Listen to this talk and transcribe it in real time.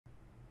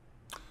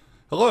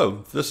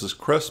Hello, this is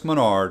Chris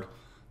Menard.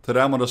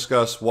 Today I'm going to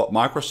discuss what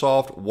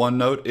Microsoft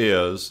OneNote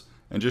is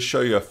and just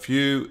show you a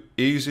few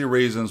easy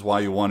reasons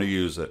why you want to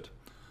use it.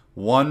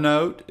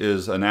 OneNote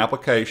is an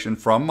application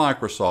from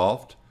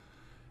Microsoft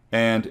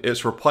and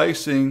it's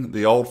replacing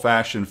the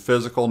old-fashioned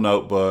physical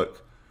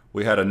notebook.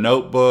 We had a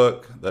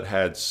notebook that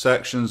had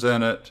sections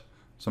in it.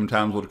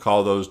 Sometimes we'd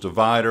call those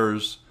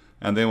dividers,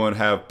 and then we'd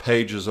have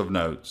pages of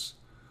notes.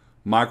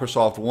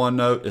 Microsoft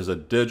OneNote is a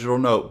digital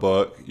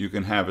notebook. You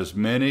can have as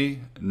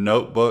many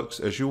notebooks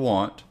as you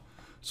want.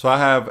 So I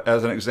have,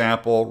 as an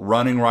example,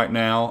 running right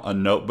now a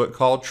notebook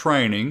called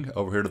Training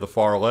over here to the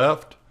far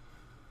left.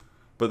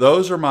 But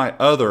those are my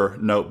other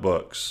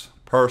notebooks,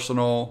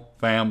 personal,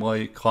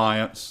 family,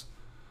 clients.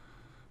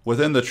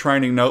 Within the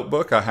Training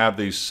notebook, I have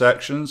these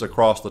sections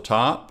across the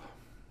top.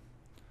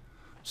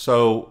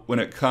 So when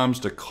it comes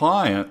to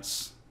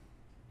clients,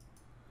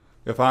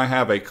 if I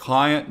have a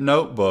client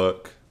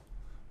notebook,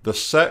 the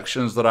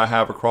sections that I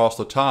have across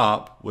the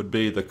top would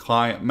be the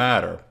client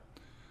matter.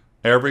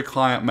 Every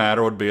client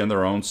matter would be in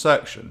their own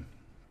section.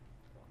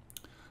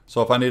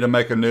 So if I need to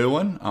make a new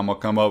one, I'm going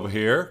to come over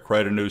here,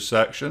 create a new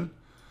section.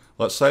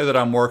 Let's say that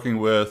I'm working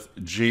with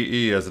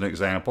GE as an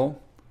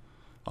example.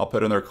 I'll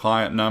put in their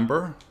client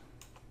number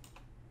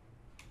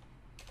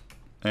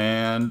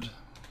and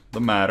the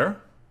matter.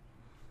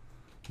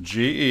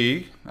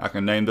 GE, I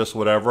can name this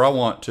whatever I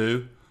want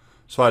to.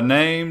 So I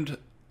named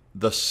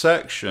the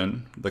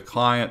section, the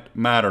client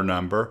matter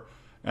number,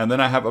 and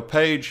then I have a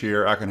page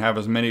here. I can have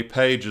as many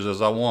pages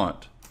as I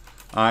want.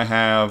 I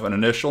have an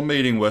initial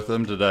meeting with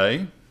them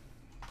today.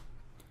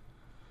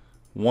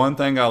 One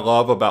thing I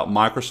love about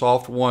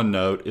Microsoft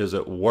OneNote is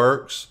it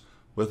works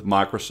with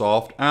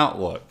Microsoft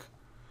Outlook.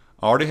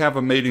 I already have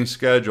a meeting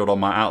scheduled on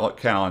my Outlook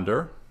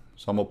calendar,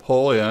 so I'm going to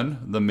pull in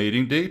the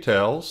meeting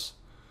details.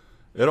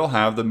 It'll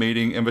have the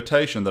meeting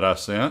invitation that I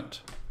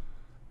sent,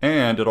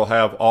 and it'll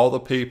have all the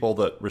people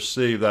that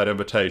received that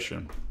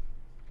invitation.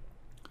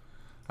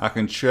 I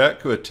can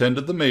check who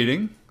attended the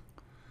meeting,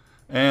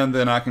 and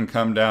then I can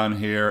come down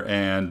here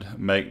and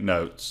make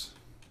notes.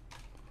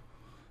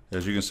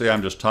 As you can see,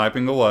 I'm just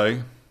typing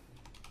away.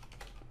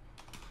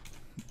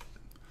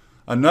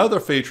 Another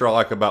feature I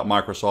like about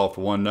Microsoft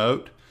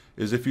OneNote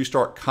is if you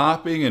start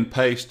copying and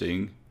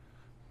pasting,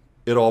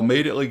 it'll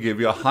immediately give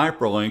you a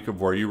hyperlink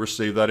of where you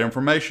received that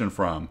information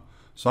from.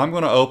 So I'm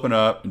going to open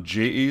up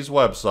GE's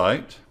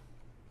website.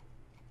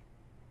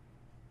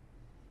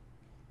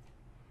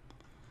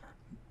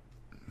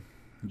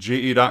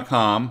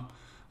 GE.com.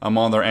 I'm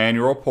on their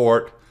annual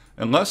report.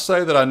 And let's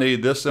say that I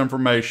need this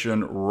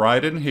information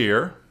right in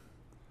here.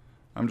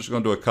 I'm just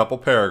going to do a couple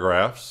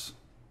paragraphs.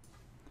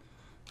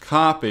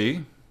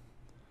 Copy.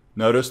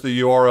 Notice the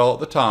URL at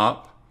the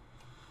top.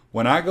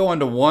 When I go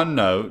into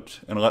OneNote,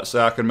 and let's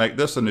say I can make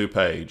this a new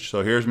page.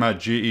 So here's my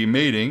GE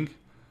meeting.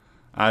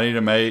 I need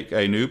to make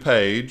a new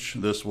page.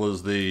 This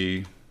was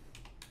the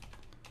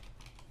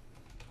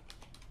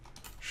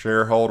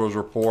shareholders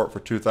report for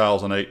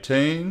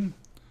 2018.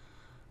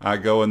 I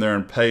go in there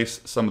and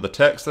paste some of the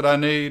text that I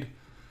need.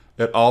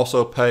 It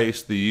also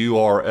pastes the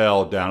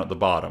URL down at the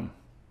bottom.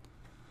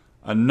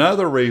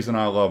 Another reason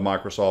I love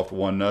Microsoft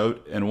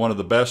OneNote, and one of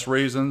the best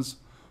reasons,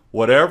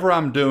 whatever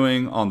I'm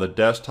doing on the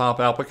desktop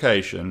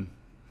application,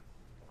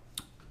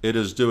 it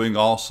is doing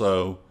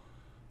also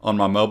on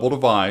my mobile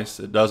device.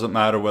 It doesn't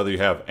matter whether you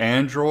have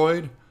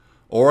Android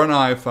or an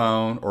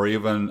iPhone or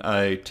even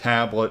a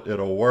tablet,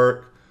 it'll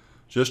work.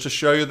 Just to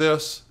show you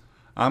this,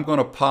 I'm going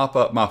to pop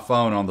up my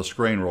phone on the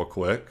screen real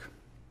quick.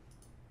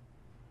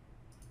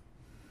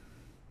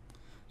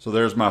 So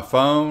there's my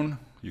phone.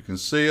 You can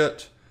see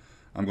it.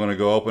 I'm going to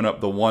go open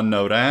up the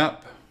OneNote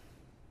app.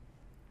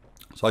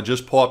 So I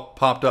just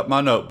popped up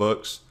my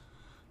notebooks.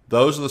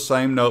 Those are the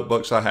same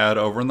notebooks I had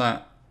over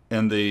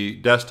in the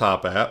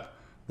desktop app.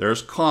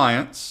 There's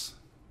clients.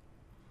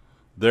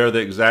 They're the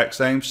exact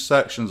same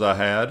sections I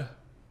had.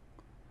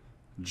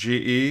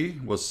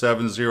 GE was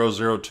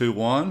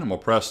 70021. I'm going to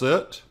press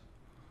it.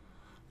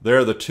 There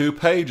are the two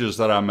pages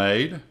that I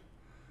made.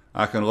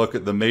 I can look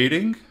at the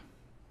meeting.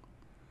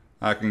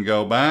 I can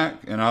go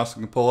back and I also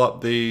can pull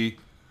up the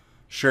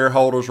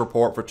shareholders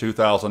report for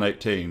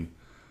 2018.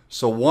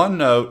 So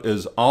OneNote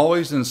is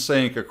always in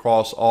sync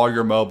across all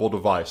your mobile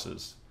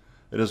devices.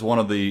 It is one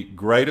of the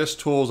greatest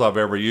tools I've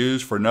ever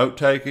used for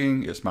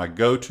note-taking. It's my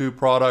go-to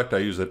product. I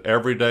use it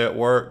every day at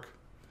work.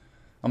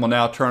 I'm going to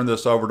now turn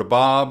this over to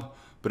Bob.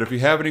 But if you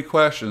have any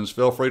questions,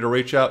 feel free to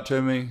reach out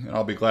to me and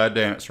I'll be glad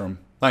to answer them.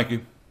 Thank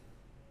you.